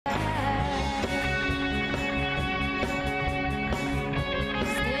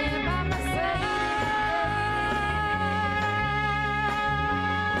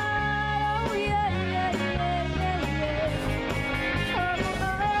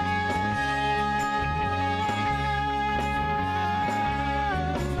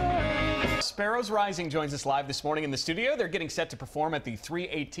Sparrows Rising joins us live this morning in the studio. They're getting set to perform at the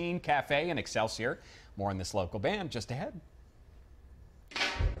 318 Cafe in Excelsior. More on this local band just ahead.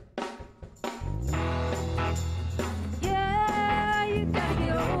 Yeah, you gotta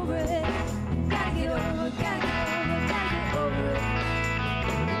get over it. Gotta get over it. Gotta get over it.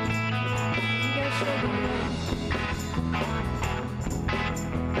 Gotta get over it. You gotta show the way.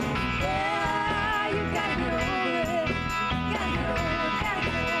 Yeah, you gotta get over it. Gotta get over it. Gotta get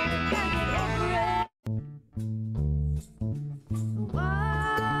over it. Gotta get over it. Why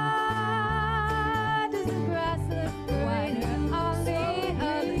does the grass look greener on the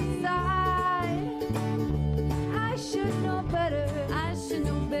other side? I should know better. I should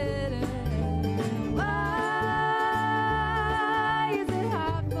know better. Why is it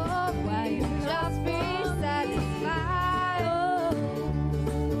hard for me to just be satisfied? Oh,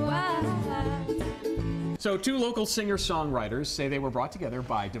 why? So two local singer-songwriters say they were brought together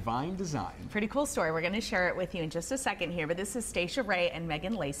by divine design. Pretty cool story. We're going to share it with you in just a second here, but this is Stacia Ray and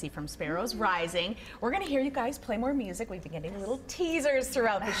Megan Lacey from Sparrows Rising. We're going to hear you guys play more music. We've been getting little teasers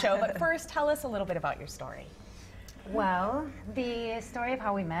throughout the show, but first tell us a little bit about your story. Well, the story of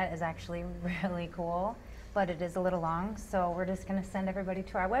how we met is actually really cool, but it is a little long, so we're just going to send everybody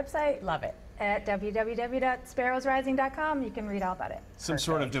to our website. Love it. At www.sparrowsrising.com. You can read all about it. Some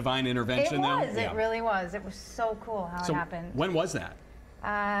sort of divine intervention, though? It really was. It was so cool how So it happened. when was that?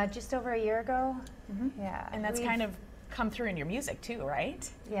 Just over a year ago. Yeah. And that's kind of come through in your music too, right?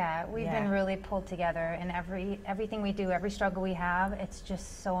 Yeah, we've been really pulled together in everything we do, every struggle we have. It's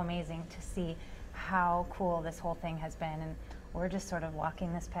just so amazing to see how cool this whole thing has been, and we're just sort of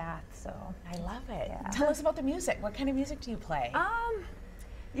walking this path. So I love it. Yeah. Tell us about the music. What kind of music do you play?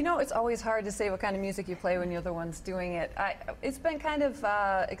 You know, it's always hard to say what kind of music you play when you're the ones doing it. It's been kind of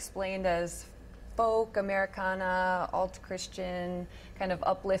explained as folk, Americana, alt-Christian, kind of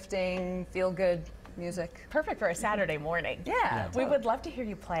uplifting, feel-good music. Perfect for a Saturday morning. Yeah, We would love to hear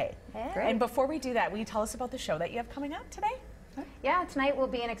you play. Yeah. Great. And before we do that, will you tell us about the show that you have coming up today? Yeah, tonight we'll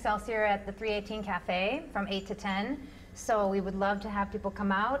be in Excelsior at the 318 Cafe from 8 to 10. So we would love to have people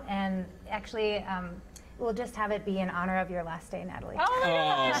come out, and actually we'll just have it be in honor of your last day, Natalie. Oh my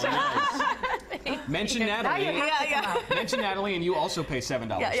gosh. Nice. Mention Natalie. Mention Natalie, and you also pay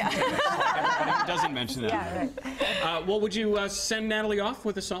 $7. Everybody who doesn't mention that. Yeah, right. Well, would you send Natalie off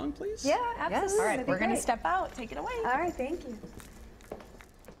with a song, please? Yeah, absolutely. All right, That'd be we're going to great. step out. Take it away. All right, thank you.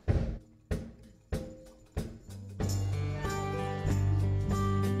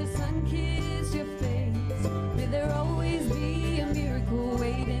 The sun kissed your face. May there always be a miracle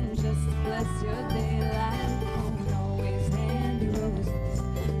waiting just to bless your day. Life won't always hand you roses.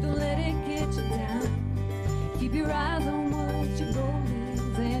 Don't let it get you down. Keep your eyes on what your goal is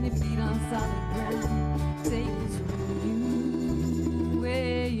and your feet on solid ground. Take this with you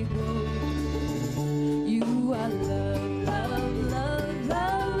where you go. You are love, love, love,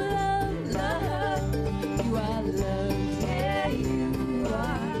 love, love, love. You are love, yeah, you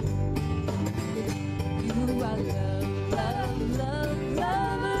are. You are love, love, love,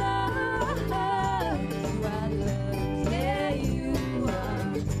 love, love. You are love, yeah, you are.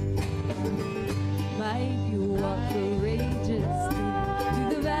 Might you walk courageously through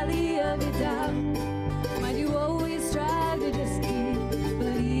the valley of the doubt? Might you always strive to just keep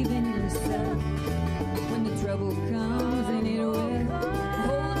believing in yourself? When the trouble comes and it will,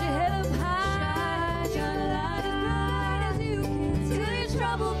 hold your head up high, shine a light as bright as you can till your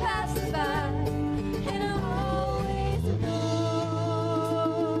trouble passes by. And I'll always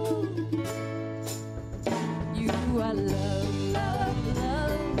know you are loved.